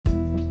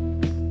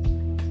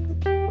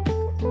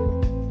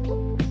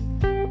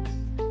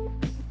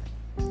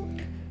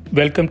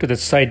Welcome to the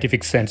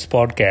Scientific Sense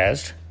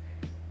podcast,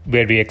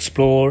 where we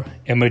explore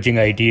emerging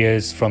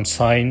ideas from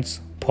science,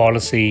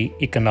 policy,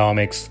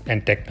 economics,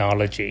 and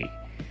technology.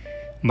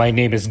 My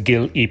name is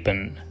Gil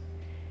Eapen.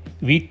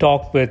 We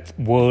talk with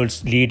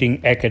world's leading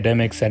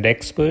academics and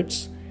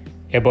experts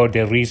about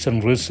their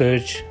recent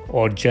research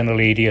or general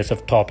areas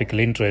of topical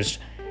interest.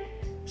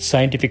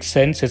 Scientific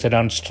Sense is an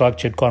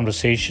unstructured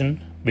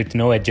conversation with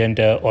no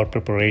agenda or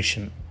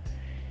preparation.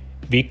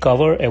 We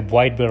cover a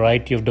wide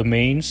variety of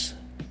domains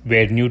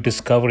where new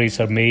discoveries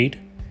are made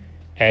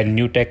and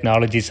new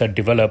technologies are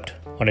developed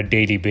on a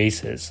daily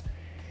basis.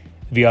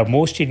 We are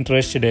most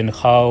interested in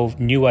how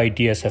new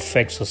ideas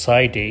affect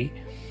society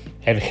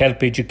and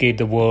help educate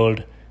the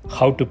world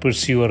how to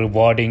pursue a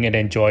rewarding and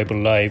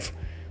enjoyable life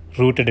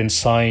rooted in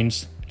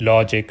science,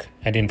 logic,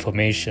 and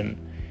information.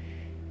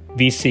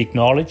 We seek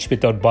knowledge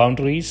without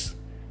boundaries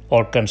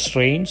or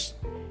constraints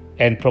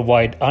and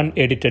provide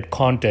unedited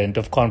content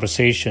of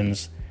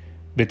conversations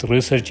with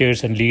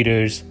researchers and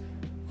leaders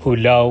who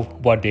love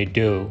what they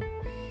do.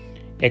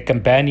 A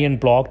companion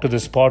blog to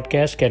this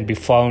podcast can be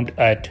found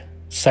at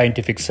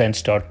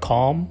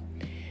scientificsense.com,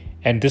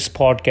 and this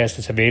podcast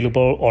is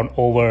available on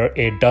over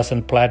a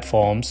dozen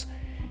platforms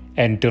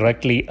and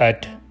directly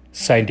at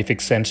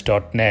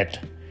scientificsense.net.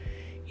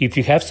 If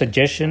you have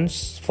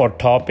suggestions for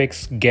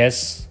topics,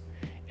 guests,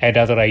 and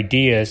other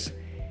ideas,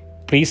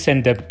 please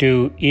send them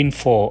to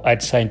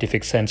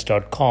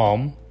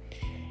info@scientificsense.com,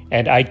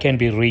 and I can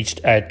be reached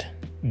at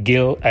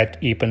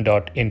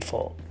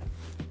gil@eapen.info.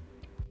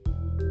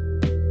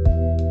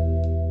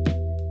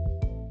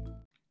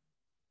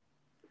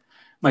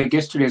 My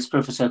guest today is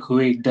Professor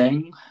Hui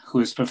Deng,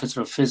 who is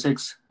Professor of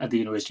Physics at the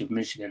University of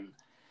Michigan.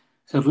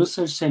 Her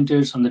research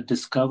centers on the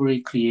discovery,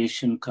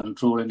 creation,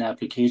 control, and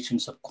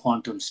applications of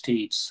quantum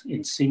states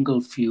in single,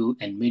 few,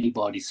 and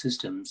many-body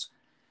systems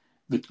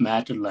with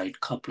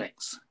matter-light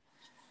couplings.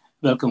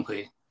 Welcome,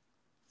 Hui.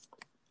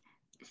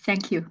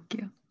 Thank you,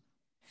 Gil.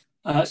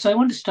 So I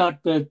want to start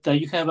with,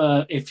 you have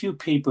a few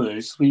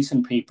papers,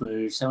 recent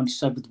papers. I want to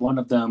start with one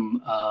of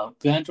them,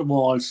 van der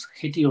Waals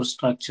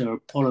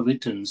heterostructure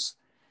polaritons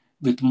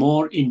with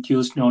more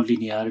induced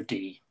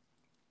nonlinearity,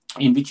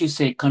 in which you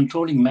say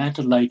controlling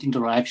matter-light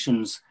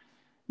interactions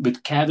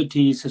with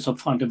cavities is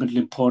of fundamental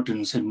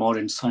importance in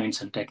modern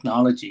science and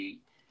technology.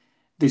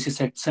 This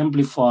is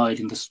exemplified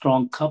in the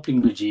strong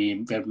coupling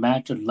regime where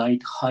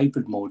matter-light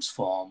hybrid modes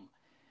form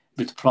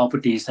with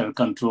properties that are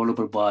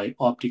controllable by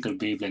optical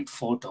wavelength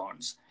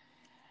photons.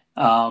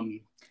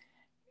 When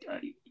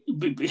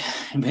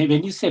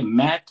you say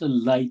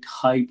matter-light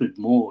hybrid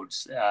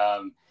modes,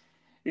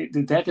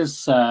 that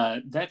is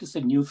a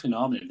new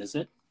phenomenon, is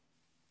it?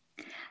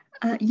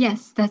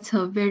 Yes, that's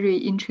a very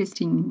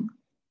interesting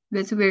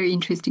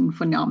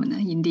phenomenon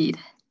indeed.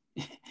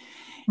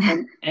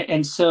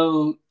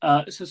 So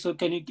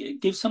can you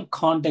give some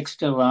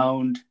context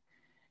around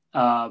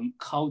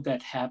how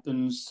that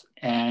happens?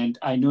 And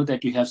I know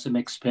that you have some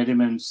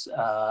experiments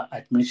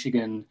at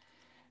Michigan.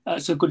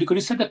 So could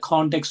you set the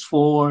context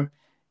for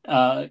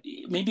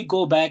maybe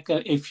go back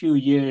a few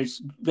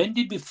years? When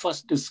did we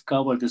first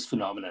discover this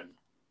phenomenon?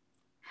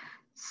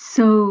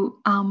 So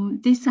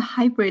these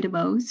hybrid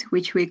modes,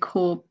 which we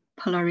call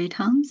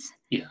polaritons,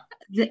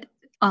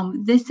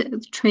 this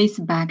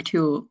traces back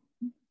to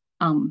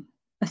a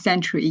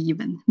century,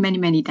 even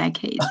many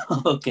decades.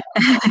 Okay.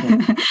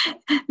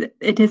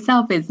 It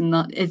itself is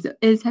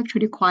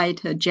actually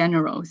quite a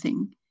general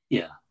thing.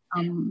 Yeah.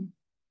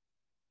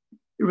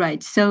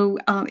 Right. So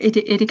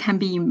it can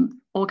be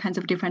in all kinds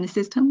of different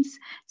systems.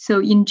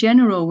 So in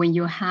general, when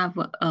you have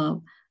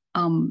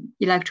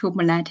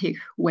electromagnetic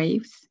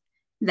waves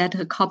that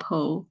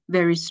couple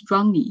very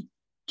strongly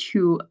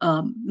to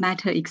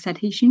matter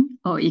excitation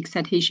or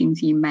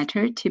excitations in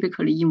matter,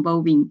 typically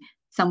involving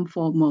some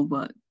form of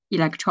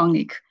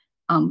electronic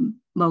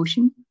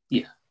motion,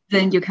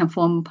 then you can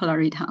form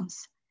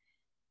polaritons.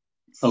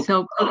 Okay.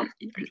 So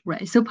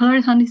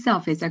polariton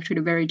itself is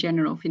actually a very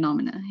general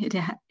phenomenon.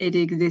 It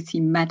exists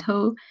in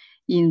metal,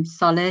 in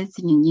solids,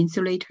 in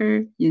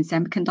insulator, in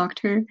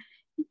semiconductor,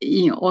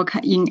 in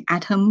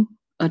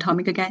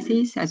atomic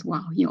gases as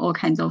well, in all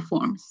kinds of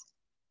forms.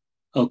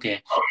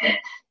 Okay.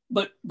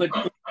 But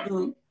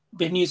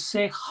when you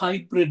say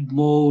hybrid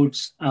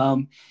modes,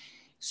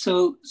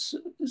 so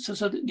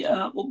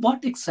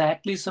what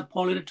exactly is a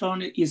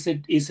polariton? Is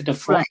it a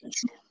photon?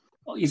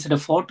 Right. Is it a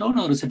photon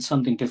or is it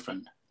something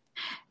different?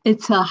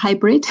 It's a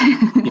hybrid.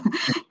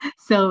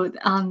 So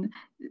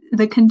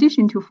the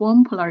condition to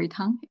form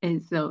polariton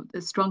is the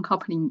strong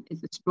coupling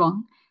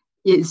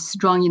is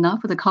strong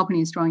enough. The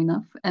coupling is strong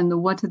enough,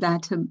 and what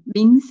that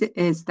means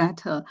is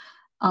that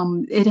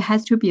it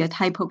has to be a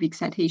type of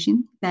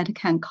excitation that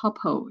can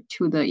couple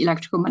to the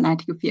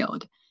electromagnetic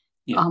field.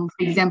 Yeah. For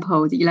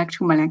example, the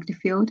electromagnetic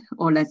field,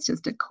 or let's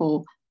just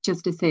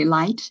say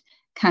light,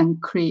 can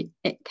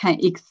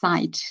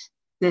excite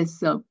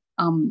this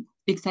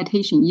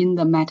excitation in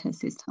the matter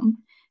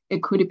system.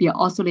 It could be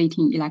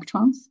oscillating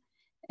electrons,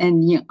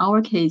 and in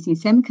our case, in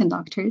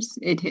semiconductors,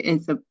 it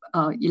is a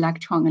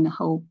electron and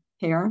hole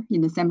pair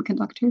in the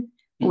semiconductor,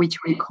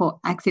 which we call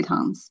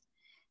excitons.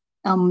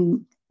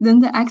 Then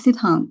the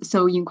exciton,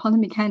 so in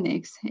quantum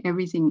mechanics,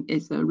 everything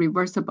is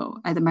reversible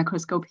at the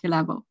microscopic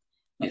level.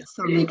 Yeah.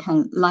 So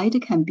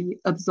light can be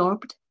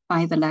absorbed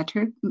by the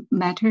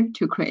matter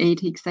to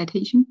create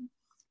excitation.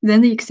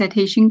 Then the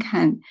excitation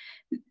can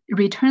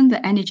return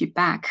the energy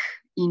back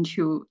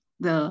into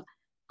the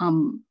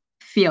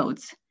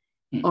fields,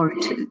 or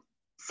to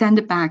send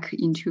it back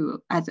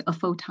into as a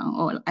photon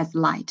or as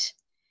light.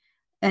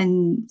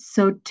 And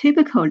so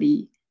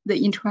typically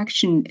the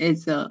interaction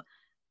is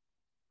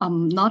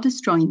not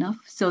strong enough.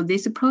 So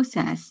this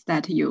process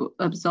that you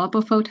absorb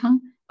a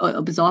photon or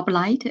absorb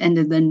light and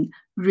then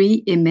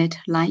re-emit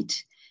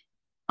light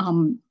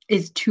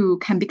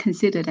can be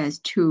considered as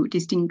two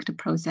distinct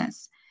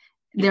processes.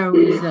 There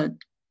is a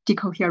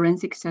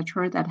decoherence,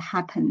 etc., that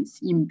happens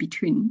in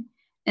between,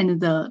 and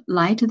the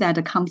light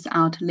that comes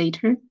out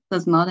later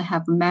does not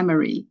have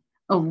memory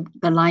of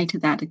the light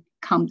that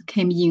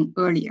came in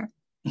earlier.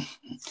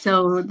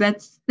 So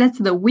that's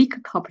the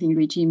weak coupling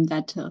regime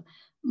that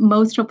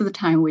most of the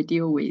time we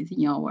deal with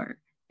in our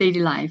daily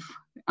life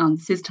on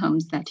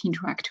systems that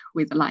interact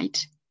with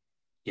light.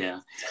 Yeah.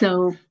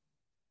 So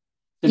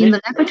in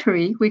the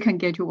laboratory, we can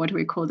get to what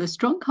we call the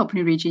strong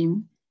coupling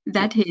regime.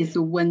 That is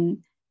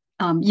when,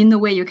 in the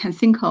way you can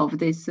think of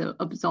this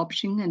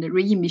absorption and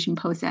re-emission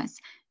process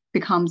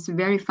becomes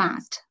very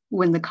fast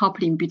when the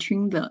coupling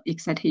between the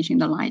excitation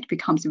and the light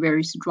becomes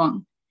very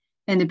strong.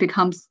 And it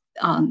becomes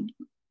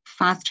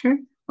faster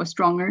or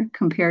stronger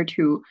compared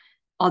to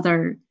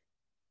other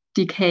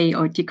decay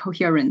or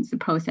decoherence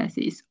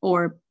processes,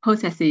 or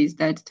processes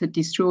that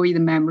destroy the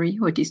memory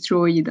or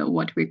destroy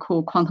what we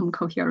call quantum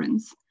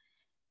coherence.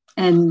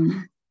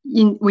 And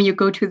when you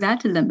go to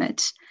that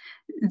limit,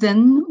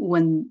 then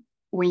when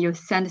you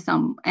send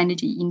some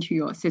energy into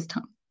your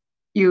system,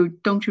 you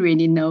don't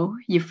really know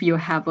if you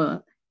have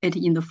it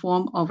in the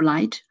form of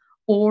light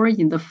or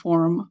in the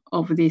form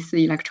of this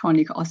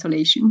electronic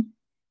oscillation.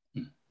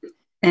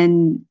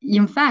 And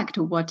in fact,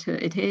 what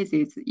it is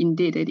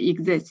indeed it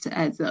exists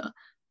as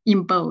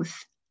in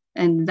both.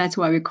 And that's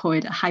why we call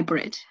it a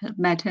hybrid,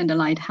 matter and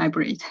light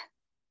hybrid.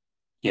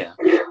 Yeah.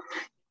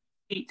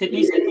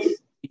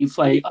 If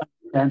I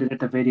understand it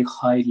at a very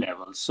high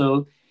level,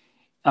 so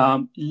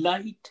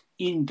light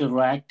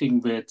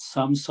interacting with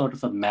some sort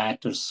of a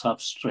matter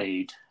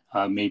substrate,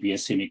 maybe a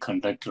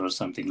semiconductor or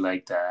something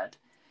like that,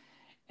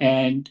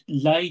 and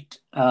light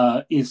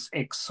is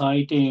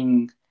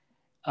exciting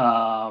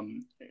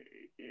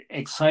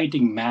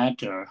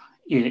matter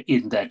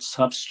in that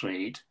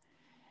substrate,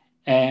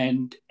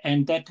 and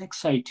that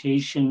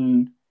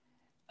excitation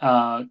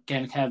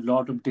can have a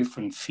lot of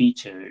different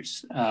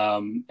features.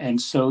 And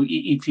so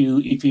if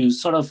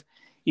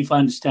I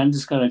understand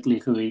this correctly,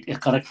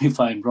 correct me if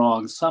I'm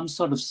wrong, some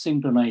sort of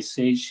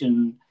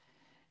synchronization,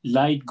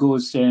 light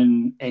goes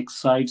in,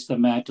 excites the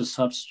matter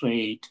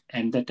substrate,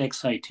 and that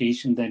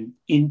excitation then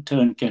in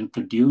turn can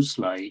produce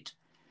light.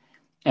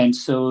 And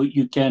so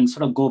you can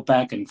sort of go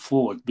back and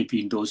forth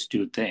between those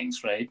two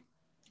things, right?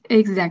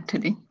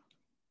 Exactly.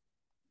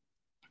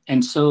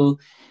 And so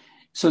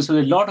a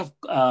lot of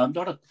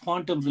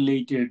quantum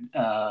related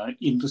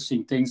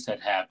interesting things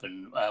that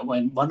happen.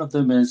 When one of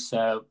them is,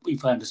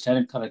 if I understand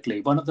it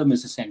correctly, one of them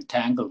is this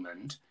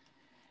entanglement,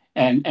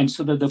 and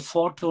so that the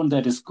photon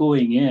that is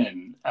going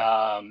in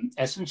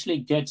essentially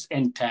gets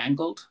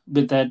entangled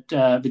with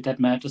that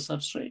matter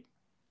substrate.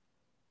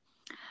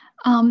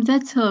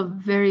 That's a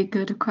very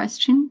good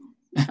question.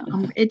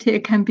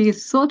 It can be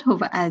sort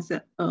of as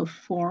a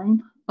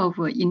form of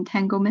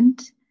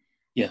entanglement.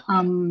 Yeah.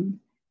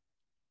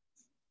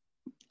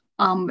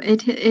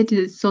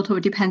 It sort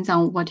of depends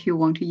on what you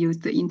want to use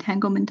the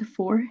entanglement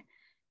for.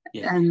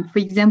 Yeah. And for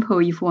example,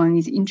 if one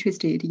is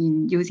interested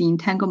in using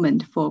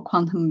entanglement for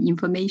quantum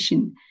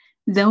information,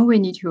 then we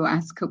need to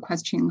ask a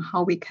question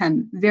how we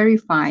can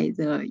verify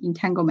the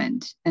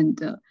entanglement and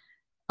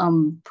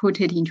put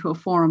it into a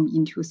form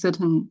into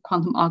certain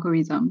quantum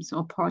algorithms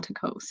or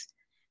protocols.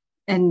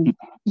 And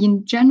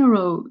in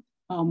general,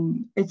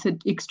 it's an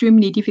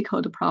extremely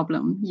difficult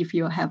problem if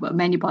you have a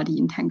many-body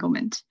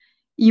entanglement.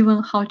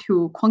 Even how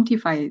to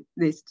quantify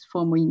this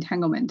form of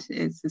entanglement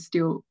is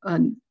still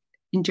in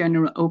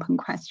general open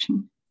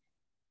question.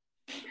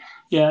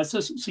 Yeah,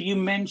 so you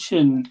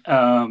mentioned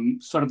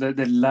sort of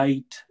the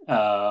light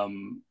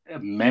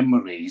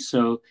memory.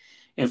 So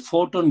a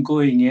photon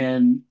going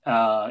in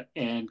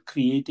and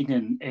creating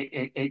an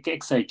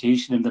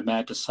excitation in the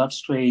matter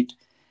substrate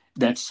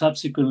that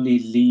subsequently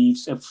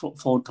leaves a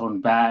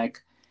photon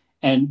back,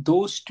 and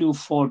those two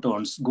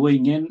photons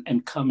going in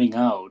and coming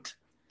out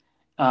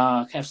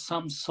have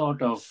some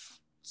sort of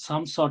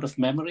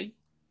memory.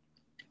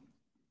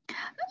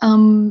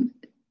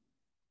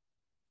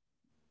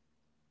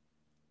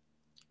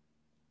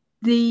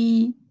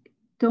 They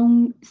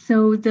don't.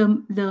 So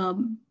the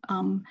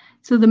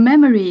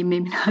memory may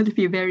not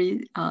be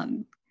very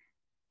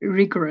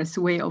rigorous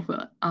way of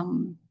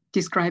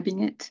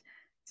describing it.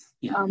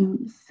 Yeah.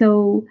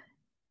 So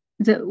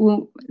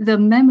the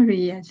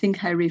memory I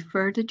think I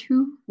referred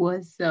to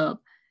was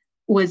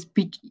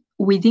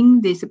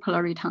within this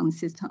polariton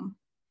system.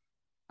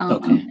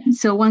 Okay.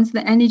 So once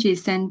the energy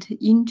is sent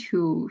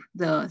into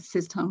the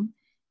system,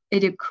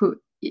 it could,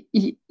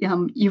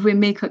 if we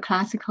make a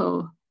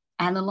classical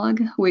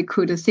analog, we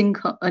could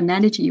think of an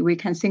energy. We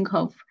can think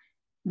of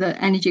the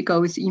energy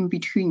goes in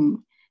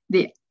between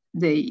the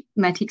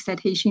matter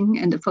excitation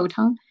and the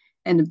photon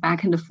and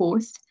back and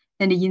forth.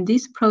 And in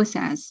this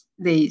process,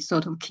 they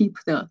sort of keep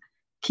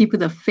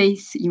the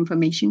phase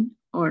information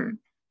or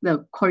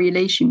the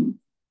correlation,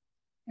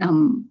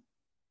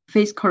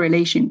 phase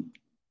correlation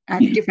at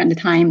different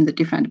time, the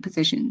different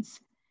positions.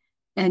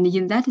 And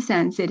in that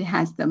sense, it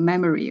has the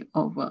memory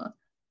of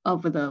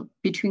the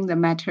between the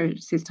matter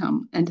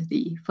system and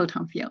the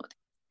photon field.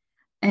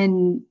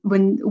 And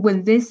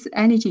when this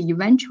energy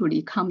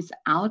eventually comes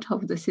out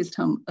of the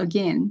system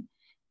again,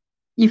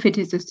 if it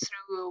is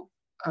through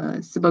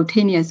a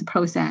spontaneous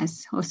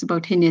process or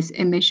spontaneous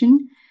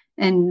emission,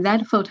 and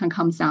that photon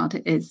comes out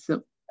as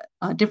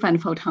a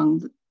different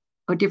photon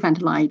or different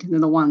light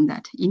than the one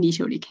that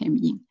initially came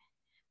in.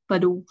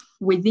 But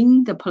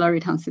within the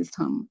polariton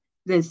system,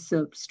 this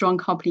strong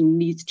coupling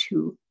leads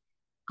to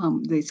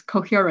this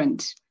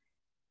coherent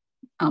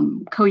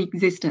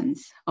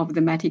coexistence of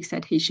the matter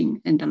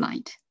excitation and the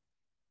light.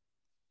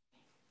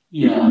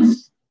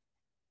 Yes.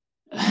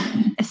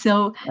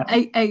 So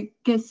I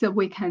guess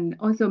we can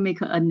also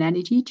make an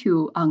analogy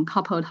to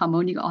uncoupled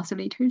harmonic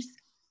oscillators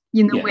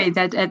in a way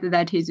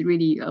that is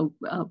really a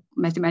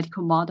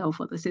mathematical model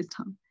for the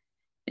system.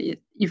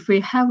 If we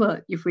have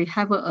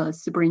a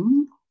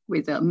spring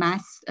with a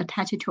mass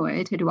attached to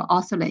it, it will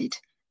oscillate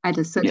at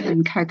a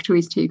certain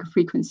characteristic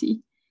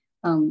frequency.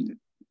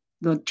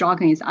 The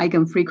jargon is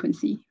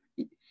eigenfrequency.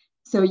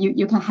 So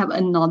you can have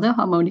another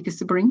harmonic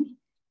spring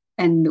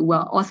and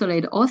will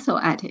oscillate also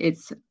at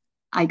its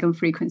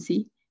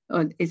eigenfrequency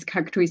or its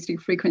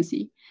characteristic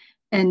frequency.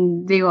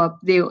 And they are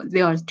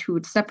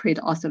two separate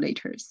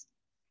oscillators.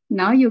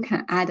 Now you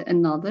can add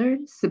another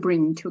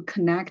spring to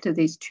connect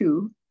these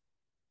two.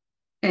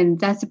 And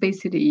that's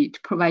basically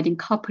providing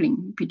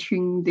coupling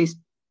between these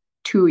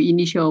two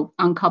initial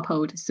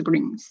uncoupled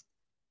springs.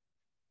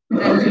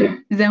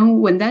 Then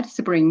when that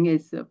spring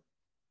is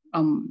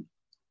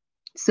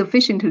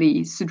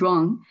sufficiently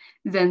strong,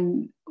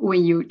 then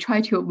when you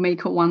try to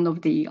make one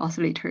of the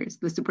oscillators,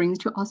 the springs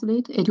to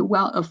oscillate, it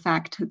will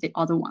affect the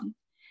other one.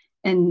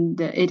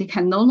 And it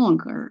can no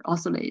longer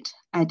oscillate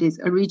at its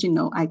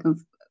original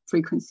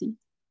eigenfrequency.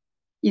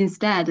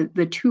 Instead,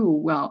 the two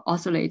will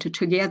oscillate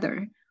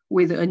together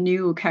with a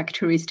new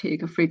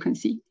characteristic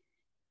frequency.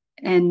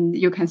 And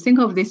you can think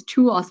of these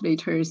two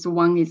oscillators.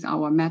 One is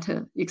our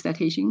matter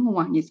excitation,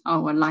 one is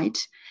our light.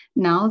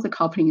 Now the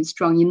coupling is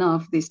strong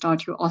enough, they start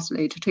to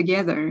oscillate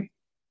together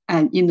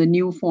and in the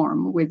new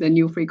form with a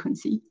new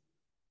frequency.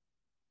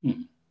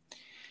 Mm.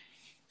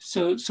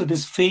 So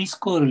these phase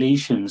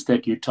correlations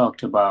that you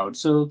talked about,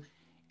 so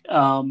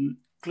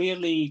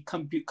clearly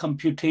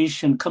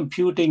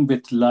computing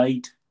with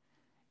light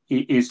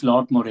is a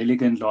lot more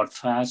elegant, a lot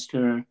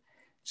faster.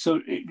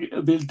 So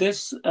will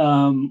this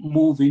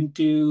move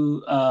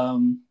into,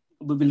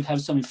 will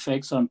have some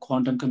effects on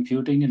quantum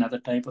computing and other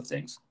type of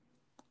things?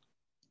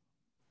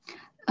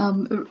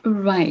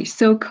 Right.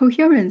 So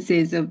coherence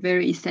is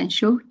very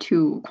essential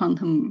to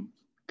quantum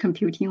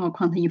computing or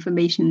quantum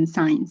information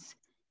science.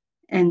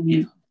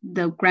 And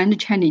the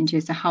grand challenge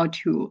is how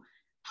to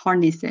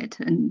harness it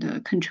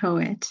and control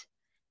it.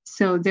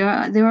 So there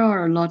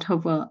are a lot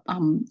of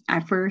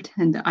effort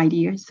and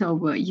ideas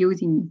of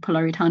using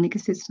polaritonic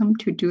system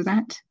to do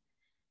that.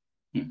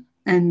 Mm.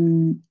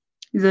 And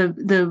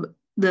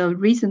the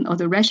reason or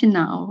the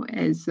rationale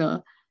is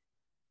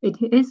it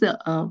is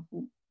a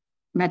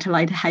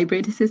metal-light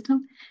hybrid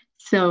system.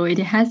 So it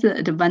has the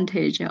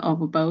advantage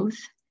of both.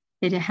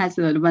 It has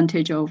the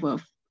advantage of a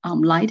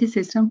light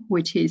system,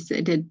 which is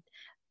the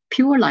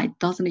pure light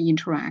doesn't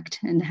interact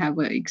and have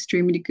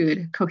extremely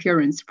good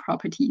coherence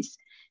properties.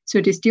 So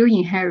it still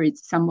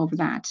inherits some of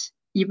that,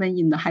 even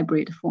in the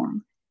hybrid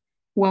form.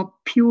 While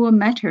pure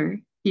matter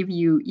give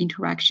you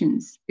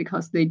interactions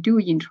because they do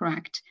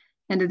interact,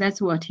 and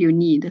that's what you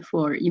need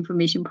for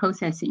information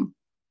processing.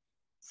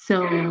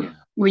 So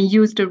when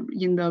used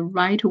in the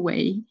right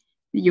way,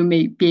 you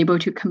may be able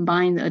to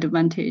combine the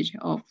advantage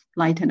of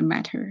light and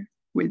matter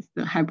with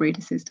the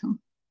hybrid system.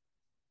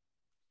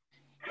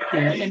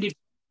 Yeah, and if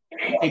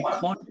a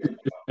quantum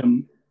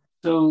system,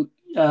 so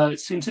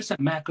since it's a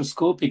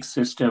macroscopic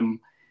system,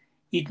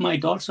 it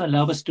might also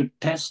allow us to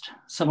test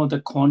some of the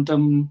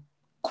quantum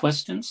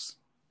questions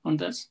on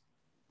this.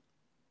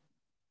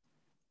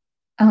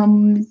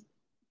 In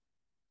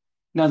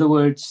other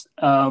words,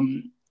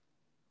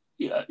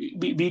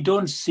 we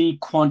don't see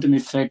quantum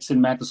effects in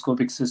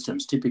macroscopic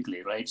systems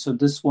typically, right? So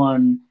this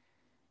one,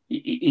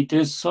 it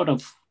is sort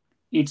of,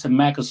 it's a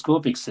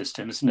macroscopic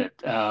system, isn't it?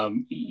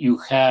 You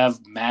have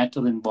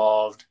matter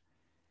involved.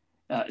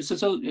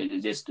 So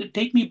just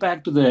take me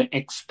back to the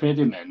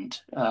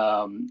experiment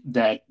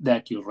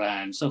that you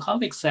ran. So how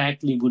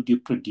exactly would you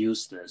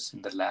produce this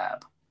in the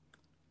lab?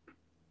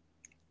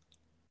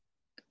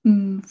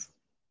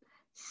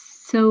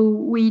 So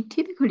we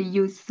typically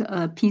use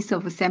a piece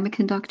of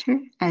semiconductor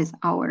as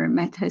our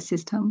matter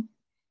system.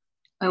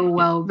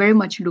 well, very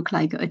much look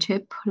like a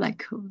chip,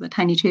 like the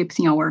tiny chips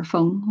in our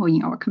phone or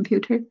in our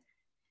computer.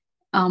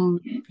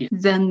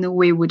 Then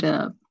we would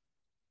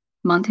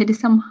mount it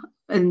somehow.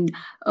 And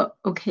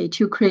okay,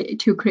 to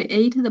create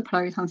the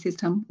Polariton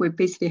system, we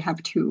basically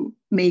have to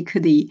make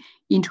the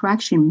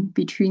interaction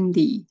between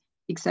the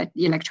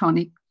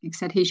electronic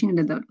excitation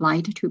and the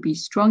light to be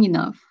strong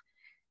enough.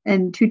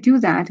 And to do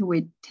that,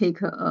 we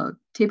take a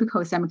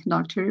typical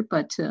semiconductor,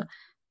 but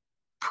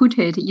put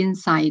it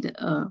inside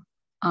a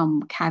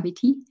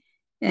cavity,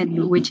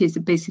 and which is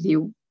basically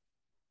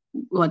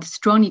what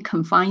strongly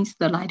confines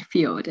the light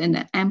field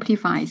and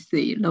amplifies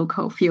the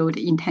local field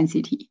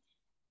intensity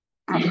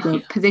at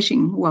the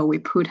position where we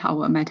put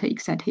our metal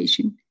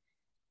excitation.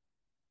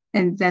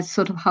 And that's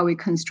sort of how we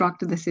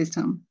construct the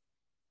system.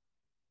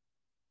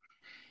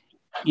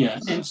 Yeah,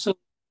 and so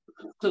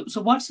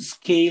what's the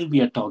scale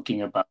we are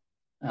talking about?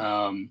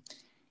 For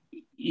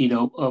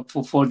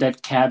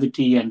that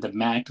cavity and the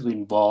matter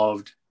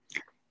involved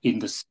in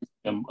the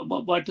system,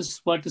 what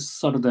is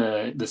sort of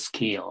the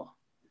scale?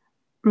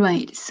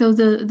 Right. So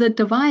the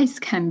device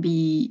can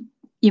be,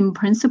 in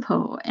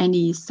principle,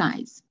 any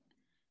size.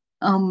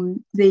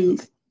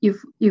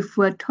 If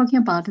we're talking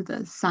about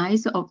the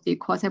size of the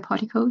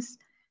quasi-particles,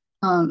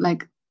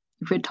 like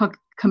if we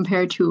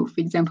compare to,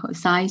 for example,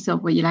 size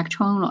of an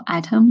electron or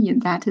atom in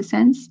that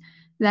sense,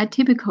 that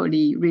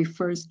typically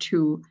refers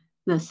to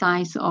the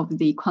size of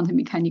the quantum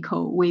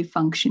mechanical wave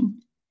function.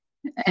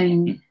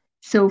 And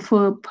so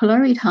for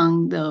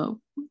polariton, the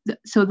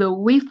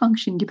wave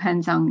function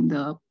depends on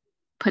the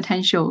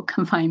potential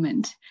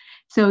confinement.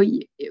 So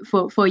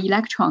for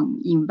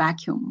electron in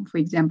vacuum, for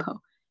example,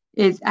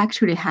 it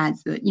actually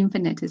has the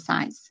infinite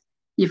size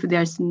if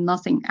there's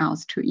nothing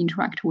else to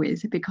interact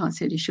with,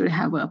 because it should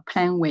have a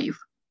plane wave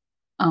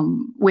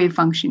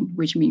function,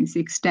 which means it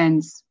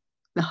extends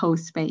the whole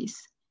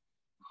space.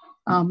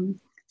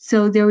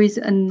 So there is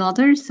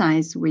another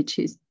size which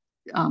is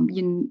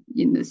in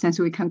the sense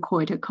we can call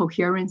it a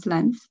coherence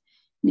length.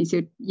 Means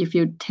if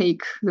you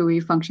take the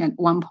wave function at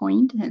one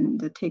point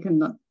and take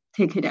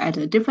it at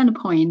a different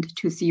point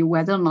to see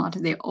whether or not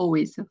they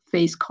always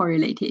phase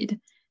correlated.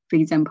 For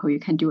example, you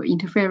can do an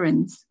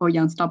interference or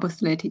Young's double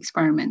slit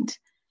experiment.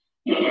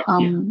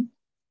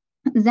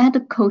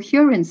 That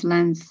coherence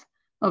length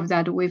of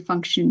that wave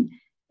function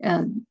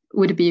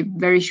would be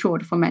very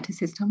short for matter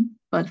system,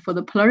 but for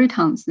the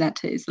polaritons,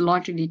 that is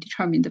largely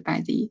determined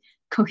by the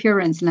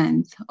coherence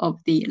length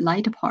of the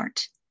light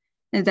part,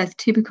 and that's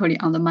typically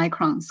on the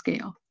micron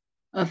scale.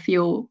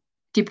 Then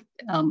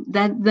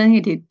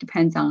it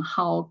depends on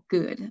how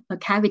good a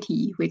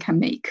cavity we can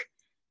make.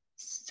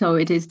 So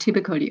it is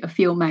typically a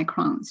few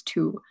microns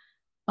to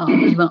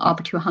even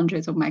up to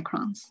hundreds of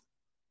microns.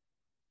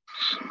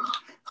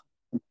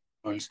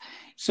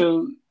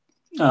 So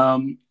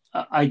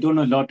I don't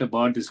know a lot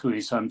about this,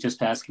 so I'm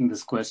just asking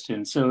this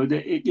question. So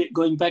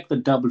going back to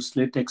the double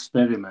slit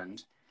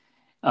experiment,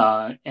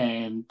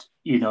 and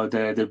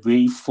the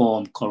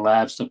waveform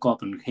collapse, the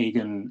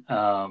Copenhagen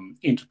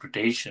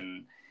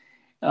interpretation,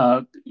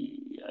 are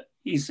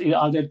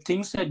there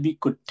things that we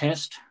could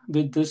test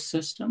with this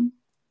system?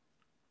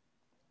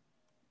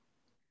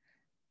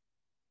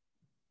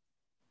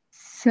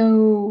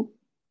 So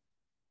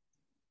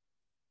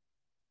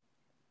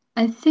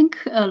I think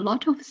a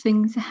lot of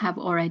things have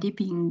already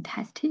been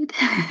tested.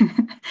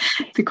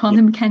 The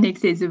quantum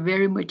mechanics is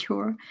very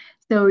mature.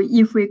 So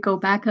if we go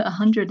back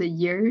 100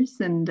 years,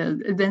 and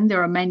then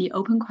there are many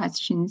open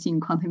questions in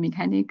quantum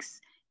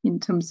mechanics in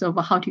terms of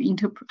how to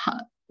interpret,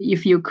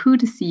 if you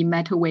could see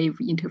matter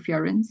wave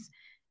interference,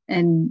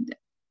 and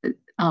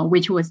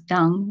which was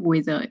done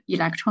with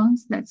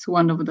electrons. That's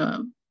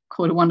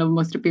called one of the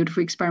most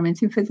beautiful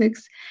experiments in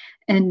physics.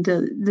 And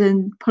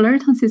the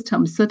polariton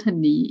system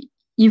certainly,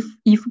 if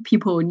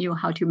people knew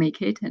how to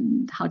make it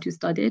and how to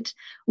study it,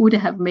 would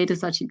have made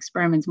such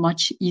experiments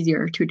much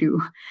easier to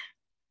do.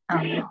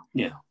 But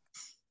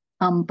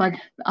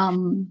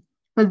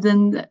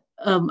then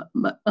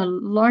a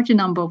large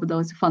number of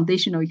those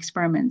foundational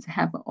experiments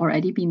have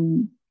already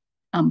been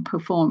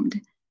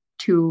performed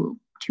to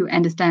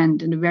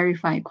understand and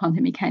verify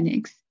quantum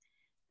mechanics.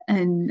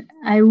 And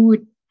I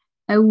would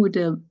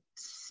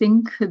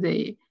think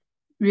the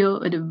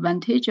real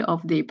advantage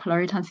of the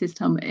polariton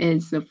system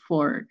is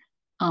for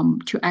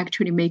to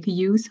actually make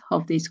use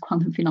of this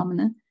quantum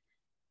phenomena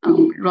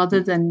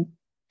rather than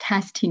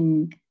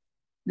testing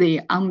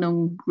the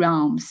unknown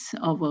realms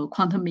of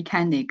quantum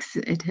mechanics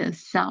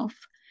itself.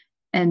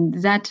 And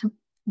that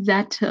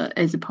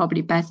is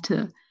probably best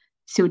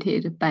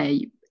suited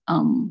by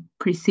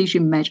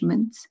precision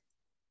measurements.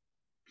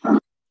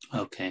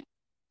 Okay.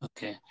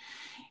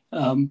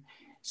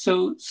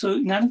 So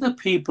in another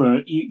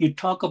paper, you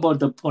talk about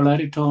the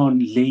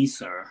polariton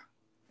laser.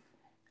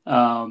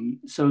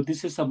 So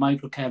this is a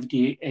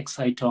microcavity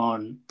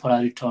exciton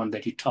polariton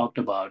that you talked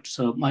about.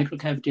 So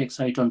microcavity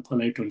exciton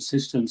polariton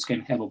systems can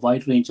have a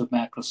wide range of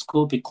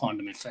macroscopic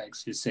quantum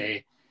effects, you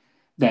say,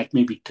 that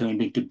may be turned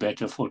into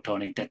better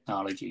photonic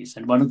technologies.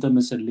 And one of them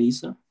is a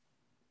laser?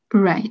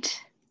 Right.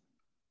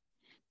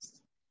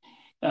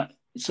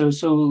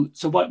 So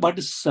what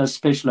is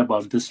special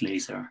about this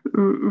laser?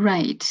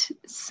 Right.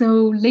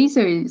 So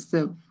laser is,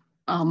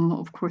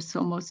 of course,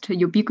 almost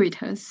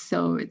ubiquitous.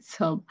 So it's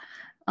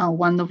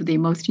one of the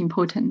most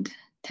important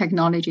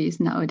technologies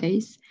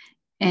nowadays,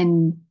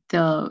 and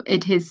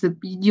it is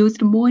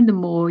used more and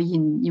more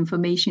in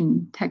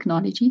information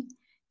technology.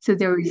 So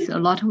there is a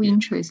lot of Yeah.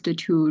 interest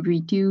to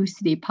reduce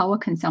the power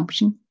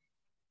consumption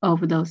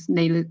of those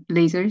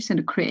lasers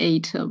and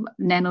create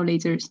nano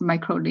lasers,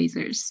 micro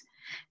lasers.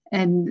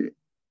 And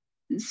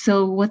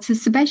so what's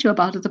special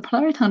about the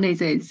polariton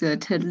laser is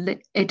that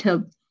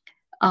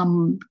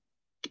um,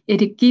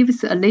 it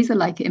gives a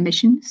laser-like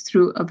emission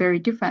through a very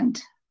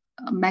different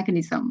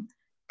mechanism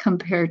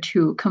compared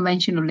to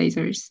conventional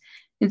lasers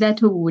that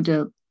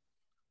would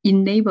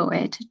enable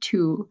it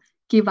to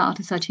give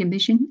out such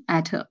emission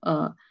at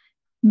a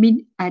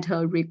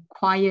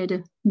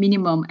required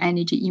minimum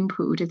energy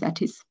input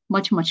that is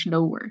much, much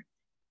lower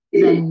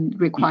than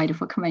required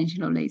for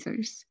conventional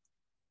lasers.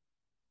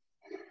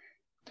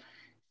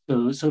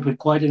 So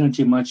required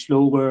energy much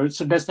lower.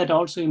 So does that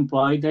also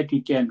imply that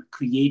you can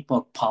create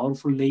more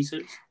powerful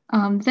lasers?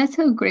 That's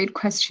a great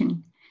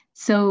question.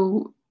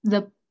 So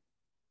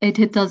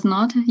it does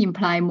not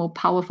imply more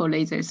powerful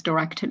lasers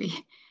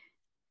directly,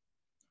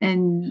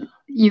 and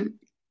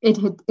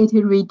it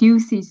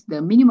reduces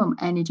the minimum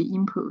energy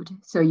input,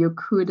 so you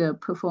could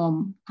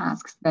perform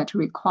tasks that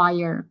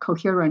require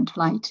coherent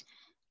light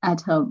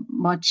at a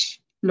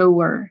much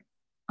lower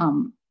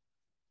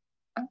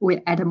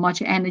at a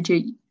much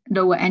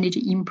lower energy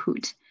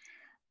input.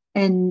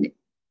 And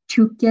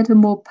to get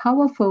more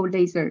powerful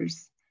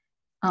lasers,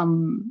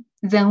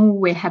 then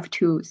we have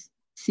to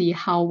see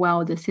how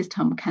well the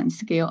system can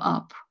scale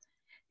up.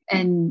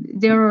 And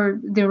there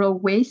are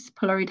ways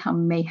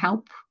polariton may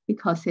help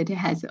because it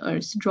has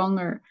a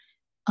stronger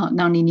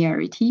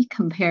nonlinearity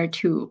compared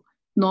to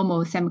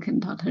normal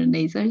semiconductor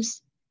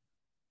lasers,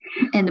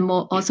 and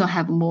also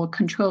have more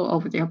control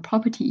over their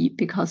property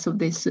because of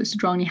this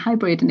strongly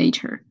hybrid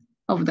nature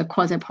of the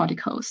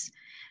quasi-particles.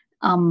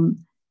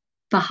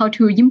 But how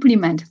to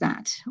implement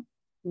that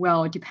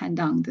will depend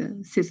on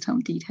the system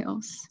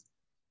details.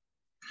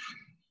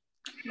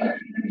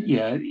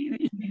 Yeah,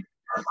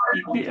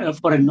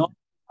 for a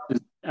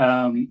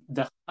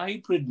the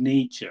hybrid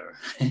nature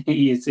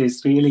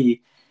is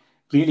really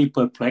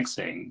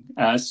perplexing.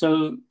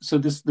 So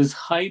this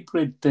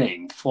hybrid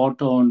thing,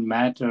 photon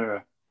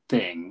matter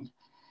thing,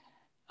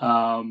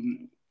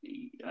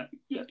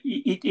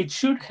 it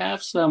should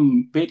have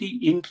some very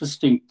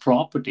interesting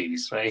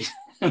properties, right?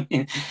 I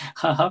mean,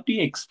 how do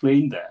you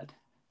explain that?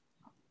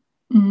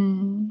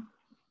 Mm.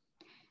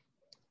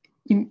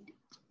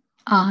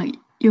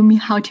 You mean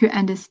how to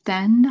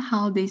understand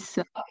how this?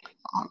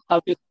 How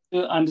do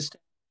you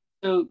understand?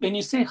 So when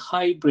you say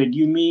hybrid,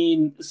 you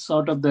mean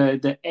sort of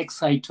the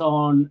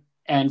exciton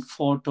and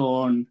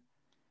photon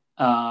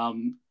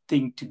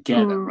thing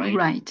together, right?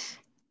 Right.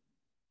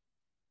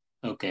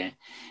 Okay,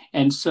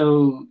 and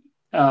so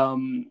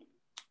um,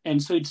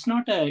 it's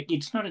not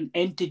an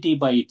entity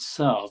by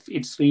itself.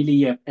 It's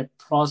really a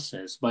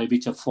process by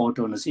which a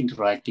photon is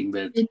interacting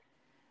It,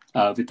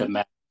 with the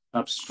matter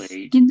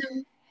substrate. in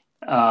the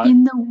Uh,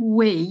 in the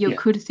way you yeah.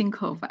 could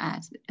think of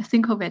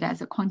it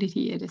as a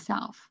quantity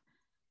itself.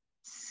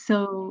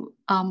 So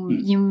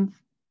Hmm.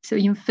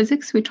 in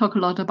physics we talk a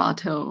lot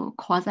about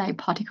quasi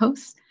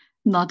particles,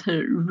 not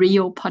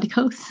real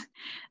particles,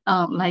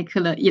 like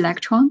the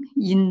electron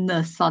in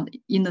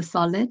the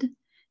solid.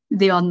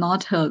 They are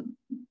not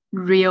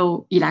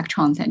real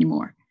electrons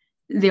anymore.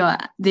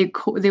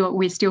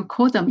 We still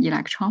call them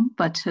electron,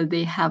 but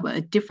they have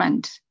a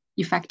different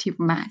effective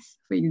mass,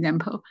 for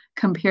example,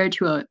 compared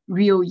to a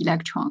real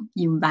electron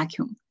in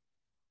vacuum.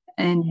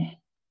 And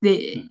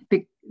the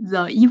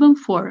even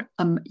for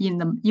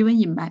even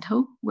in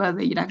metal, where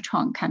the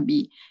electron can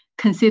be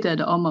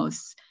considered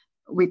almost,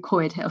 we call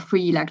it a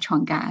free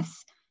electron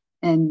gas,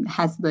 and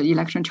has the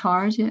electron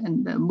charge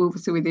and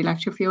moves with the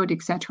electric field,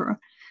 etc.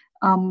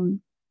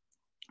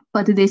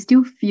 But they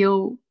still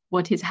feel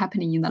what is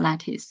happening in the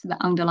lattice, the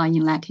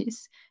underlying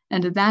lattice,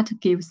 and that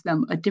gives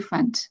them a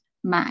different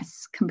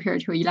mass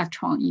compared to an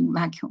electron in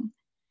vacuum.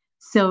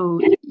 So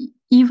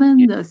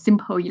even the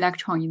simple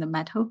electron in the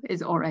metal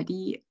is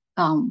already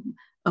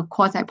a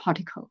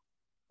quasi-particle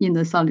in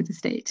the solid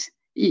state,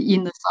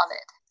 in the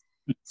solid.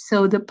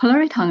 So the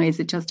polariton is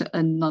just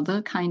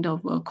another kind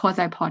of a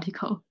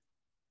quasi-particle.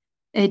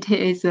 It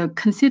is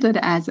considered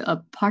as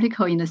a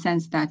particle in the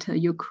sense that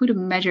you could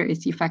measure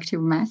its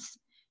effective mass,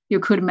 you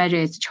could measure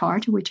its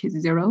charge, which is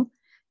zero.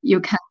 You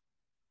can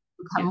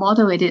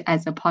model it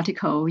as a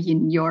particle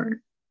in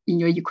your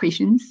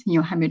equations, in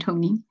your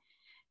Hamiltonian,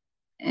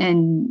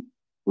 and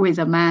with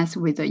a mass,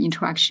 with the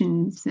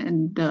interactions,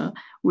 and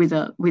with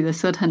a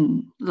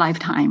certain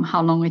lifetime,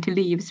 how long it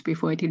lives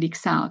before it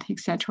leaks out,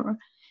 etc.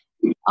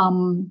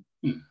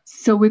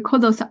 So we call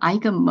those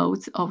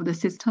eigenmodes of the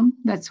system.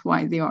 That's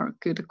why they are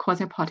good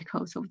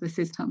quasi-particles of the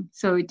system.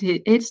 So it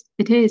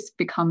is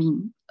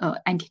becoming an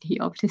entity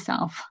of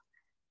itself.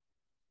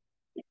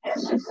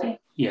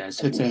 Yeah,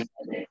 so it's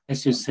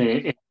as you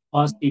say, a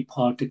quasi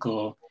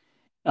particle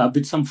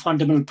with some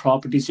fundamental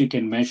properties you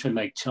can measure,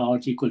 like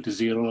charge equal to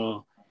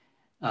zero,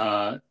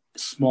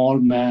 small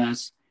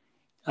mass.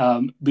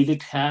 Will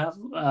it have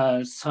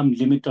some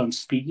limit on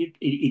speed?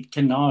 It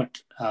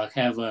cannot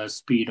have a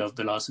speed of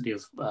velocity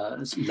of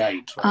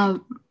light,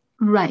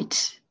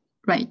 right?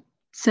 Right.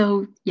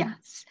 So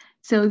yes.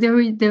 So there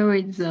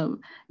is the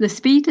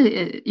speed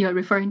you're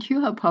referring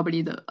to are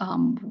probably the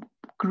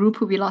group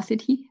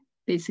velocity,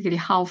 basically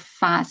how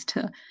fast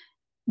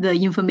the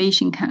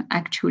information can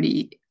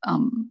actually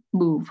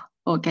move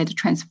or get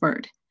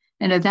transferred,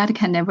 and that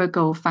can never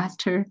go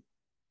faster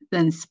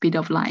than speed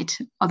of light.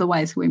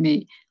 Otherwise, we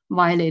may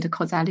violate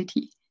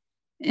causality,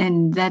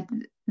 and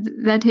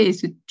that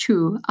is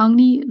true.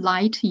 Only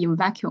light in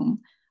vacuum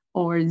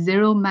or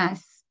zero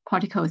mass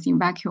particles in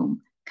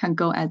vacuum can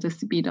go at the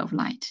speed of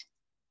light.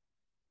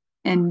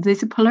 And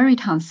these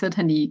polaritons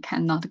certainly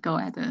cannot go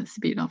at the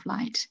speed of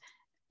light.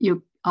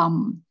 You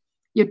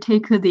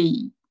take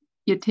the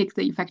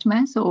effect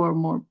mass, or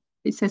more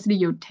precisely,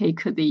 you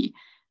take the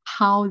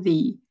how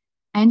the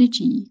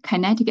energy,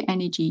 kinetic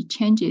energy,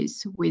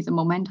 changes with the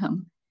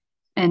momentum,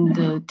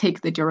 and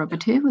take the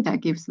derivative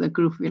that gives the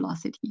group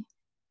velocity.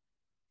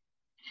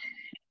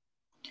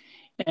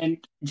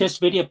 And just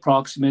very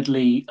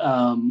approximately,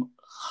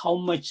 how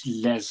much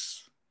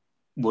less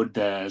would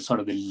the sort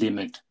of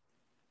the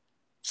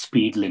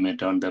speed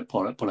limit on the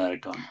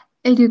polariton?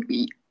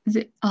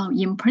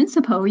 In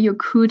principle, you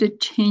could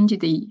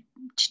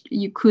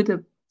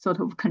sort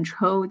of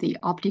control the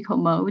optical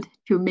mode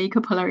to make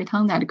a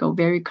polariton that go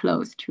very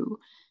close to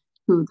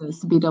the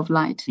speed of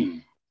light.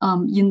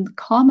 In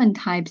common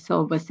types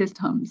of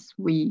systems,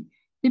 we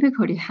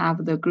typically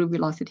have the group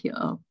velocity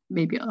of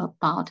maybe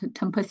about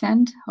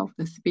 10% of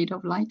the speed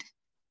of light.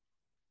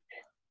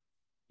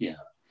 Yeah.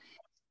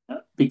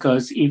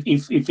 Because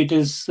if it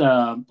is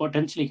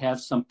potentially have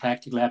some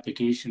practical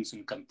applications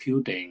in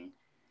computing,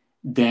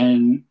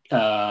 then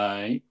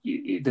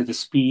the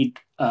speed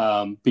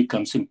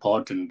becomes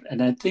important.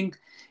 And I think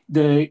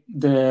the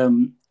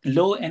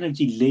low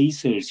energy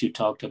lasers you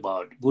talked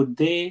about, would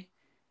they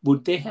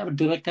have a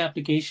direct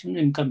application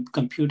in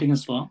computing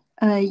as well?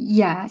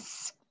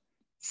 Yes.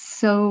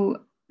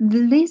 So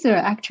the laser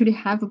actually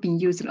have been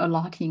used a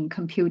lot in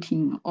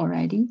computing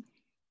already.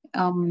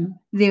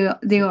 There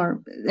are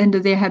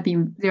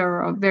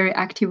very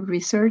active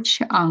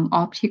research on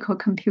optical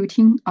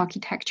computing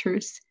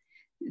architectures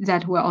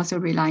that will also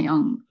rely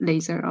on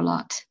laser a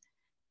lot.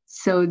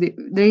 So the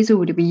laser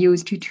would be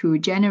used to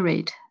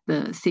generate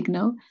the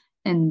signal,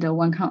 and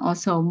one can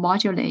also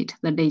modulate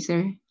the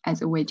laser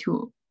as a way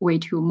to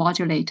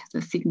modulate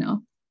the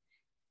signal.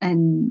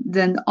 And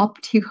then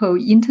optical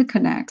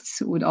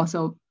interconnects would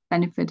also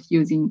benefit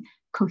using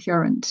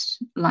coherent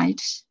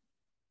light.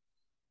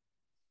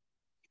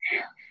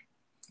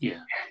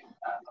 Yeah.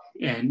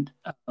 And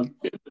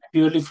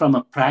purely from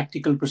a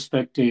practical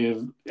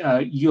perspective,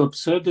 you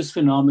observe this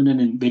phenomenon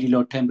in very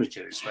low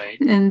temperatures, right?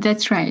 And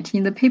that's right.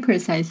 In the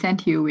papers I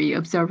sent you, we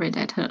observe it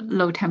at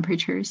low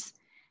temperatures,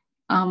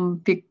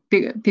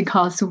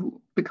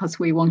 because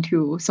we want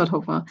to sort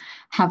of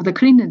have the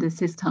clean the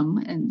system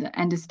and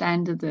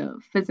understand the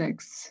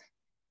physics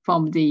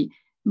from the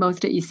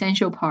most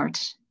essential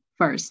part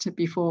first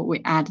before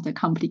we add the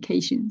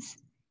complications.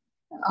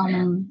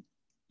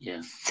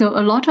 Yeah. So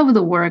a lot of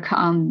the work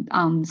on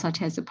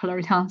such as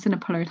polaritons and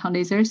polariton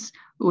lasers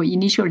were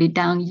initially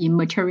done in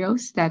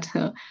materials that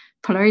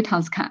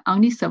polaritons can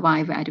only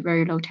survive at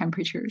very low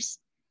temperatures.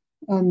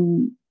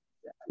 And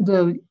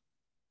the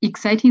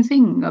exciting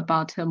thing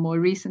about more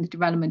recent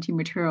development in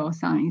material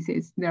science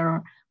is there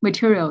are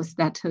materials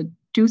that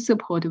do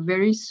support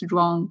very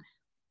strong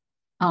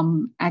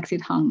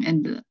exciton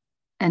and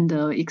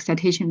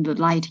excitation, the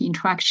light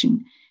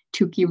interaction,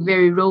 to give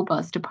very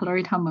robust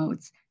polariton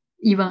modes,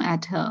 even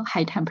at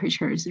high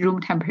temperatures,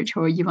 room temperature,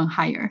 or even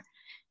higher.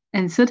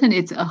 And certainly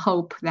it's a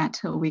hope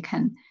that we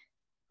can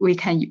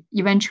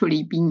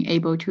eventually be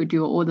able to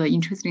do all the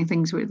interesting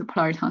things with the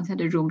polaritons at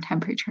the room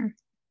temperature.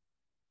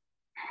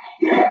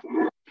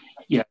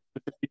 Yeah,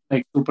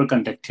 like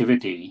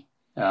superconductivity.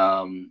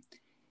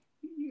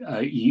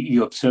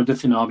 You observe the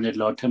phenomenon at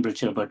low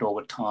temperature, but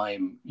over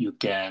time you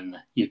can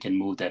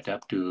move that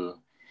up to.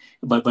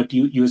 But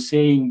you're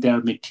saying there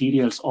are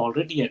materials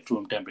already at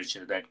room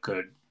temperature that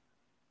could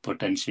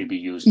potentially be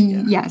used.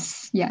 Yeah.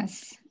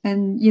 Yes.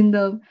 And in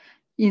the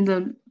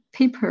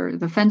paper,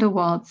 the van der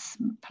Waals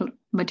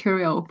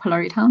material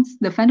polaritons,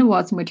 the van der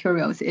Waals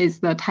materials is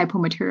the type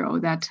of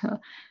material that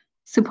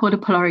support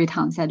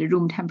polaritons at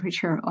room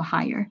temperature or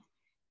higher.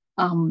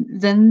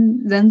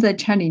 Then the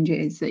challenge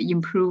is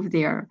improve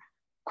their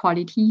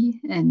quality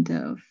and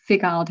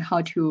figure out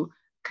how to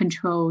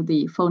control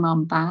the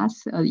phonon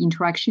baths,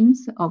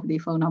 interactions of the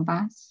phonon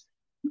baths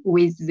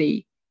with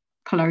the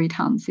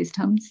polariton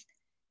systems.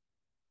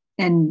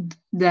 And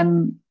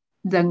then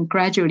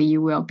gradually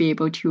you will be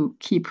able to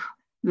keep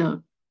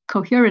the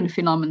coherent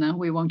phenomena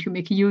we want to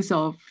make use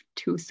of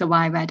to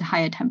survive at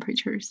higher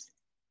temperatures.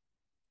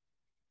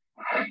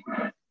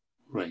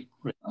 Right.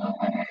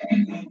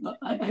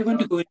 I want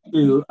to go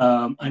into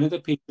another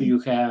paper you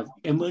have,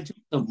 emergence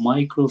of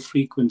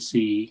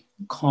micro-frequency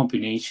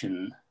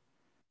combination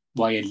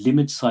via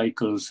limit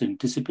cycles in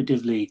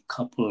dissipatively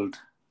coupled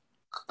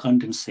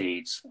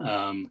condensates.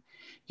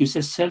 You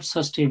say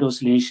self-sustained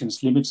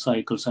oscillations, limit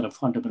cycles are a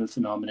fundamental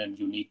phenomenon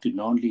unique to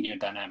nonlinear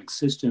dynamic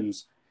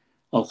systems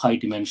of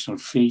high-dimensional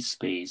phase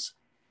space.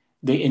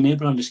 They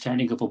enable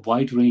understanding of a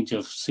wide range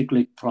of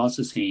cyclic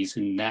processes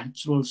in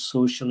natural,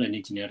 social, and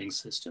engineering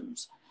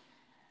systems.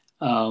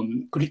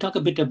 Could you talk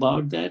a bit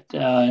about that?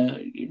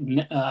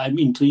 I'm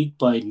intrigued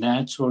by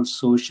natural,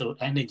 social,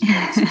 and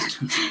engineering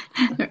systems.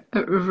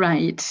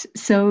 Right.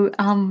 So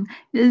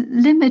the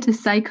limit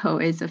cycle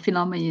is a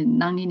phenomenon in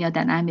nonlinear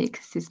dynamic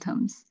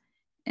systems.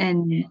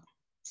 And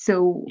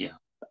so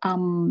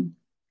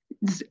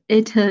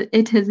it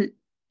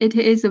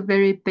is a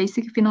very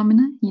basic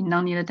phenomenon in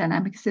nonlinear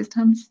dynamic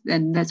systems,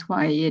 and that's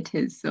why it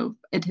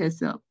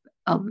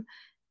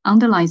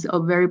underlies a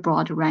very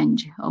broad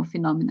range of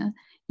phenomena.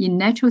 In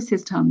natural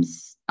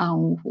systems,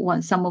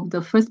 some of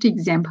the first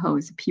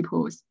examples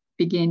people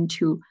begin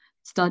to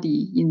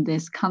study in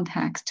this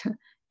context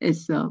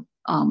is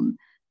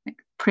like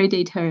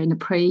predator and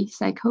prey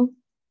cycle,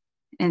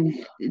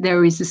 and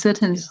there is a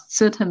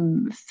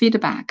certain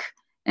feedback,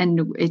 and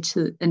it's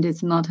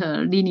not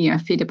a linear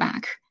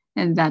feedback,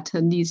 and that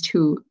leads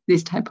to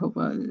this type of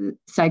a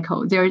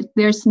cycle.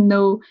 There's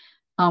no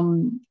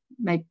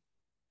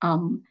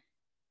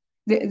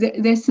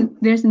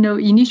there's no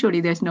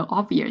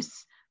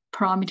obvious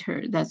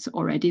parameter that's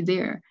already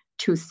there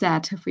to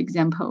set, for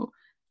example,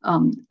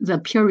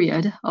 the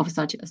period of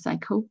such a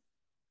cycle,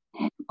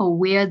 or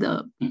where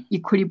the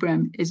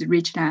equilibrium is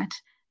reached at,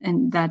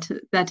 and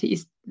that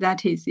is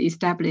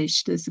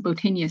established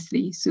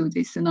simultaneously through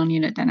this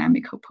nonlinear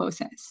dynamical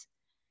process.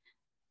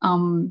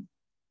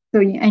 So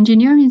in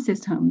engineering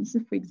systems,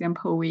 for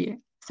example, we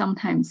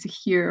sometimes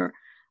hear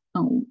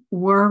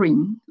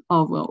whirring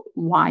of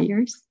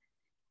wires,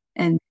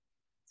 and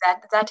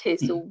that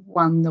is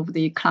one of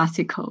the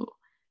classical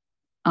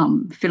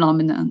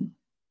phenomenon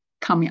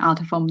coming out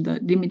from the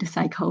limit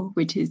cycle,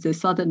 which is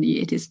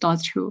suddenly it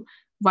starts to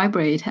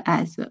vibrate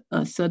as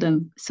a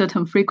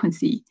certain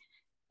frequency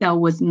that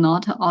was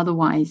not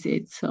otherwise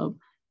it's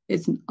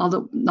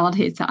not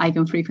its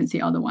eigenfrequency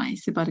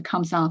otherwise, but it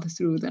comes out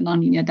through the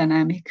nonlinear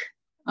dynamic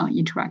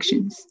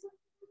interactions.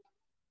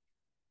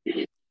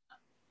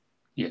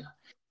 Yeah.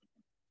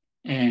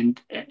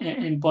 And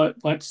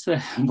what's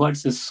the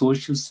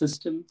social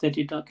system that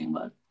you're talking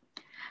about?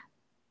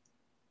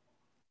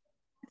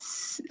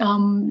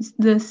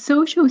 The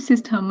social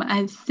system,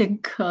 I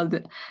think,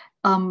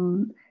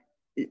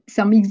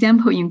 some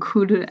example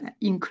included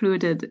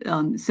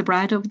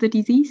spread of the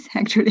disease,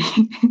 actually,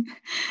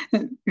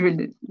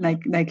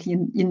 like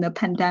in the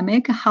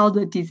pandemic, how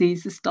the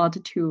disease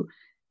started to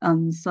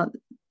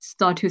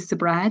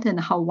spread and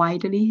how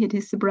widely it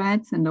is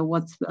spread, and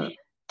what's the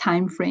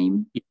time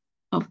frame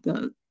of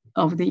the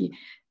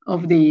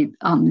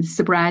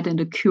spread and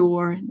the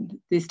cure,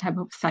 this type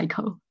of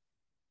cycle.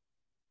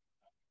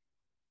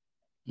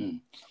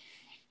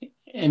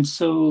 And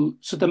so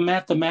the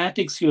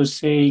mathematics you're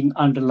saying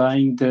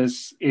underlying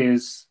this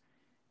is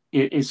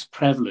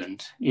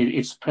prevalent.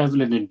 It's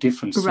prevalent in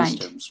different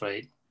systems,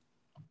 right?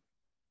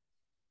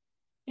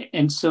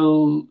 And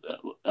so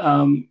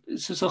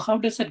how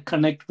does that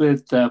connect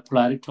with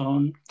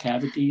polariton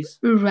cavities?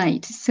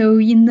 Right. So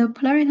in the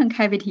polariton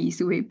cavities,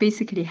 we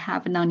basically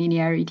have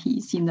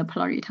nonlinearities in the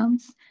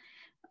polaritons.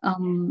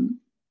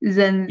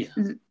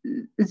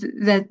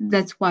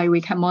 That's why we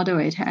can model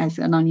it as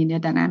a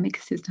nonlinear dynamic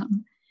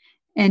system.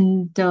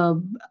 And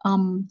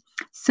given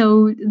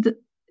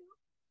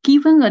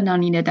a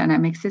nonlinear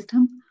dynamic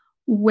system,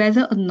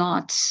 whether or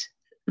not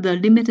the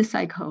limit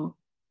cycle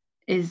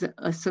is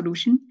a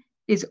solution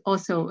is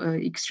also an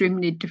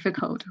extremely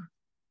difficult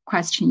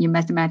question in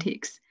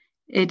mathematics.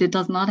 It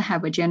does not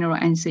have a general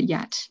answer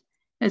yet.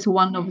 It's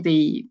one of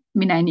the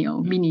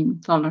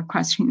million-dollar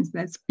questions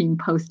that's being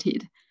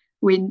posted.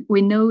 We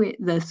know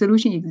the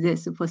solution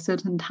exists for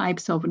certain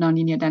types of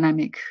nonlinear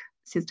dynamic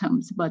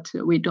systems, but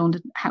we don't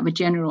have a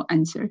general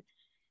answer.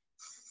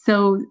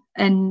 So,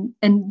 and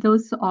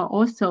those are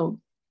also,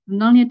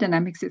 nonlinear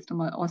dynamic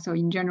systems are also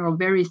in general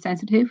very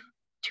sensitive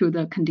to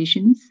the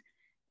conditions,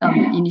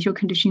 initial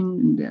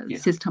condition, the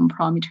system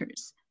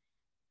parameters.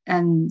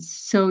 And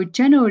so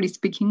generally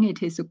speaking,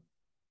 it is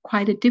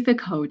quite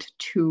difficult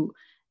to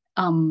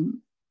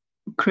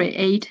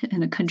create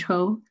and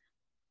control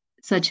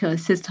such a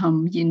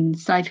system in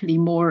slightly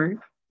more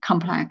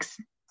complex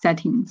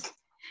settings.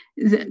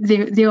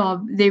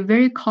 They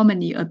very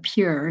commonly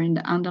appear and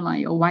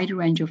underlie a wide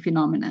range of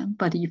phenomena.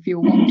 But if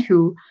you want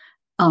to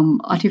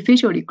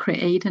artificially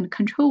create and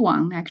control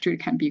one, actually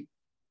can be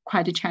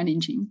quite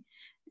challenging.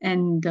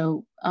 And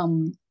to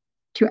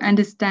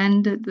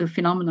understand the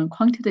phenomenon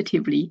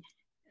quantitatively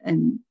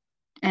and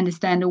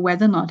understand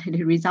whether or not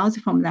it results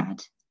from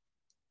that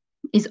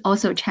is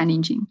also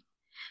challenging.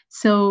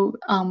 So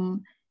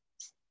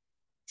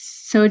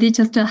it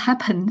just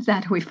happened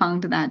that we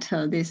found that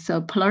this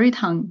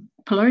polariton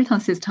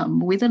polariton system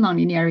with a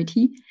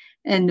nonlinearity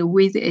and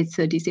with its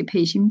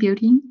dissipation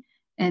built in.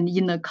 And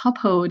in the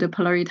coupled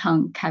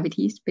polariton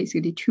cavities,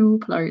 basically two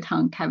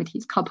polariton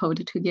cavities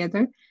coupled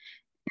together,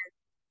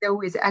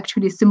 there is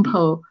actually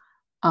simple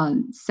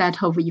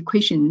set of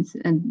equations,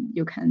 and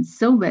you can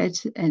solve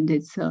it. And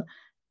it's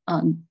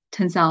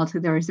turns out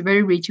there is a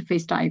very rich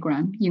phase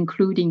diagram,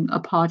 including a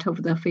part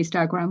of the phase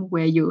diagram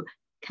where you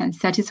can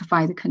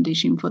satisfy the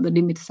condition for the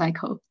limit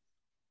cycle.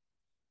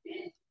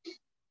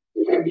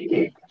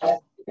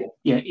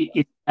 Yeah,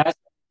 it's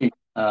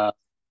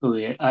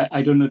fascinating.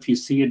 I don't know if you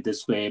see it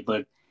this way,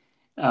 but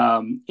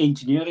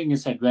engineering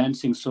is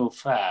advancing so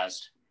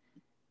fast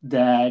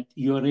that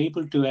you're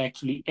able to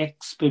actually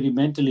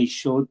experimentally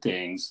show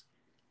things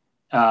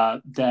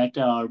that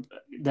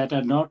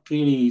are not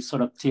really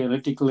sort of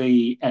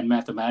theoretically and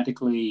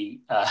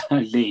mathematically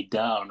laid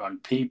down on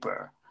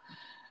paper.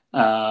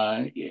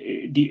 Do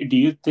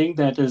you think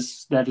that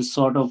is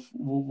sort of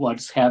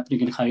what's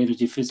happening in high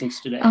energy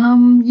physics today?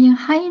 In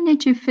high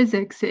energy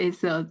physics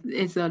is a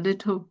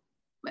little.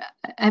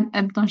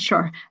 I'm not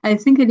sure. I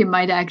think it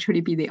might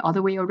actually be the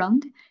other way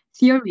around.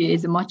 Theory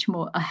is much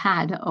more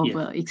ahead of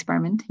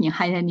experiment in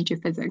high energy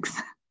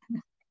physics.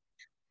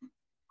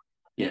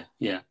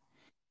 Yeah.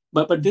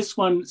 But this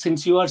one,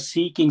 since you are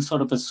seeking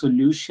sort of a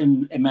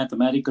solution, a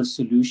mathematical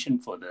solution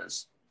for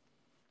this,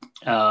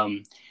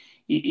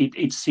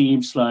 it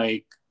seems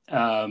like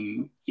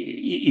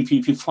if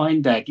you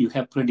find that you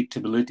have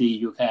predictability,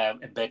 you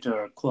have a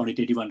better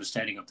quantitative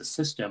understanding of the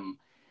system,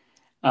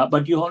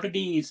 but you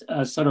already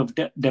sort of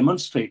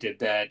demonstrated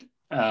that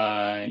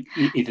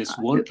it is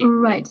working.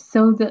 Right.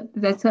 So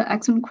that's an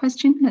excellent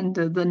question, and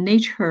the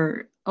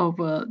nature of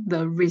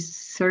the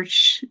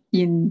research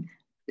in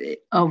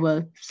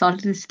our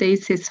solid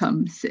state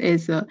systems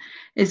is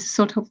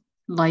sort of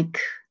like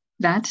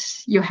that.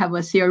 You have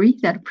a theory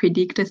that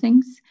predicts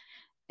things,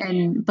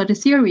 but the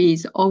theory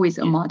is always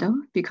a model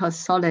because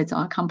solids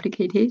are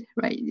complicated,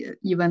 right?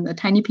 Even a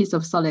tiny piece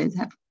of solids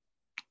have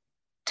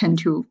 10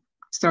 to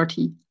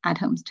 30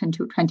 atoms, 10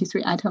 to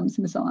 23 atoms,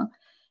 and so on.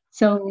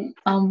 So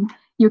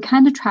you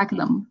can't track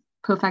them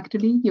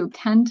perfectly. You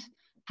can't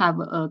have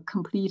a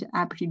complete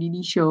ab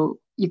initio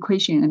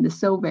equation and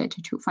solve it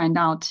to find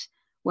out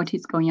what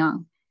is going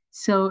on.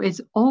 So it's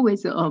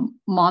always a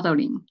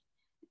modeling.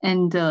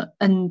 And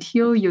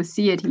until you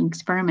see it in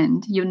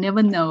experiment, you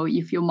never know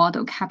if your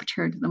model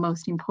captured the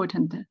most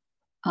important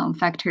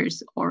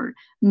factors or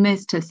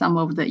missed some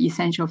of the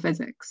essential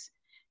physics.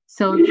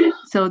 So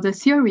the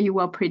theory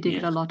will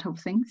predict a lot of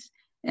things,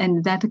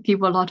 and that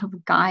give a lot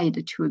of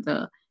guide to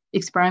the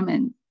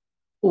experiment,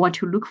 what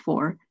to look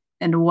for,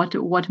 and what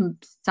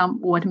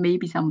may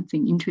be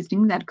something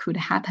interesting that could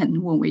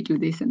happen when we do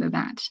this and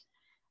that.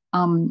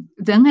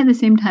 Then at the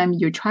same time,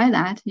 you try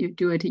that, you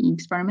do it in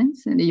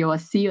experiments, and you will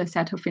see a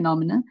set of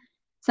phenomena.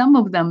 Some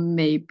of them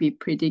may be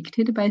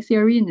predicted by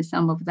theory, and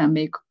some of them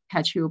may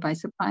catch you by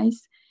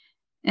surprise.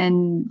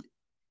 And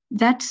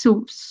that's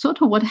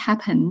sort of what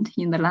happened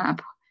in the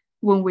lab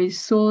when we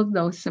saw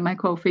those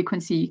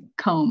micro-frequency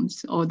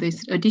combs or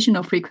these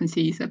additional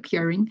frequencies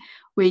appearing.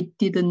 We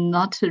did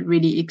not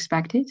really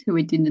expect it.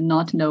 We did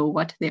not know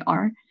what they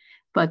are.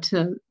 But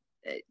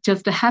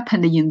just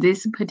happened in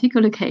this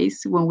particular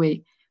case, when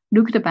we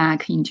looked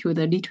back into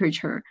the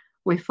literature,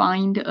 we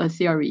find a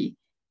theory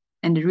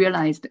and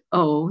realized,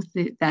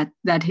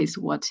 that is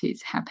what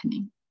is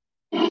happening.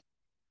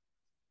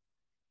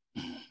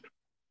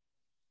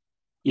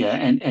 Yeah,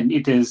 and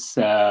it is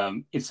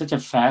it's such a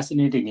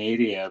fascinating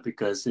area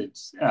because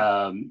it's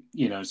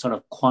sort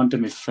of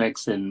quantum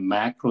effects in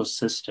macro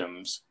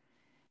systems,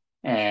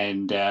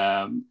 and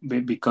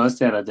because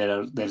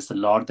there's a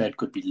lot that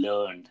could be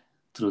learned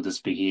through this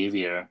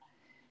behavior.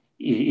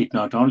 It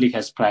not only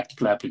has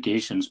practical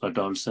applications, but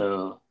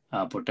also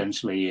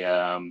potentially,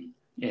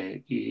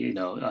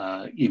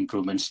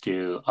 improvements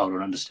to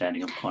our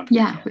understanding of quantum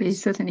mechanics. We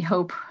certainly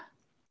hope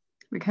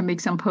we can make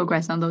some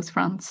progress on those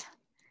fronts.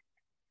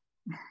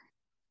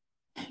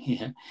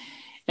 Yeah.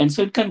 And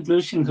so in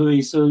conclusion,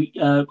 Hui, so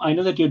I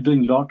know that you're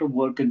doing a lot of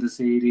work in this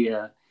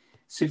area.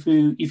 So if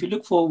you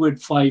look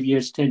forward 5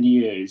 years, 10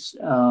 years,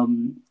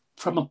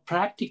 from a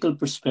practical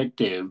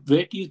perspective,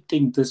 where do you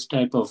think this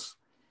type of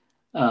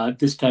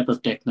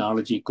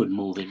technology could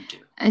move into?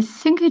 I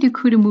think it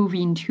could move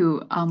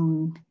into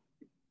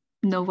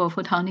novel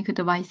photonic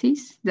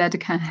devices that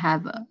can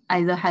have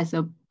either has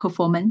a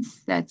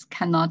performance that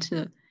cannot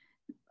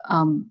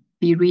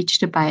be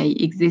reached by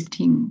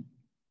existing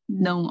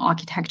known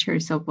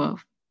architectures of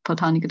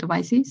photonic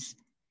devices,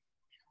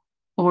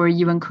 or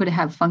even could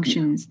have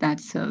functions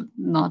that's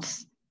not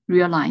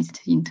realized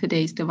in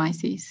today's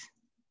devices.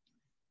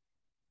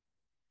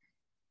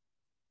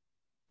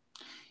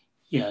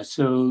 Yeah.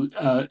 So,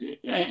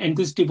 and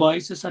these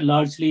devices are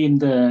largely in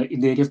the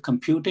area of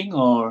computing,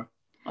 or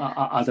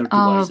other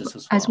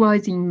devices as well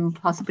as in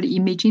possibly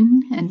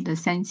imaging and the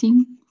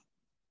sensing.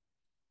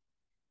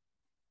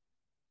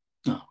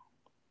 Oh.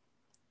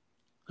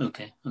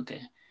 Okay.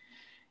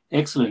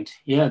 Excellent.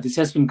 Yeah, this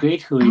has been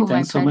great, Hui.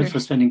 Thanks so much for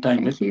spending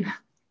time with me. Thank you.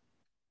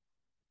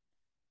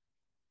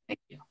 Thank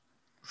you.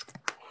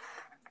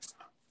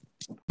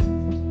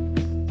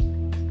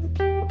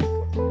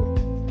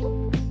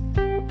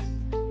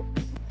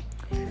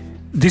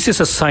 This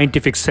is a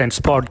Scientific Sense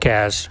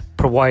podcast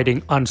providing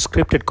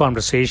unscripted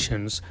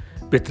conversations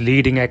with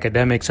leading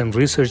academics and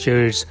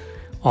researchers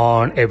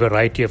on a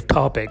variety of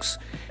topics.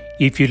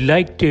 If you'd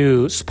like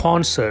to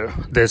sponsor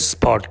this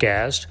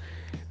podcast,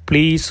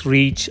 please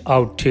reach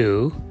out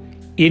to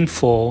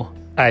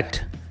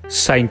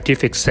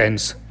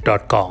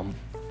info@scientificsense.com.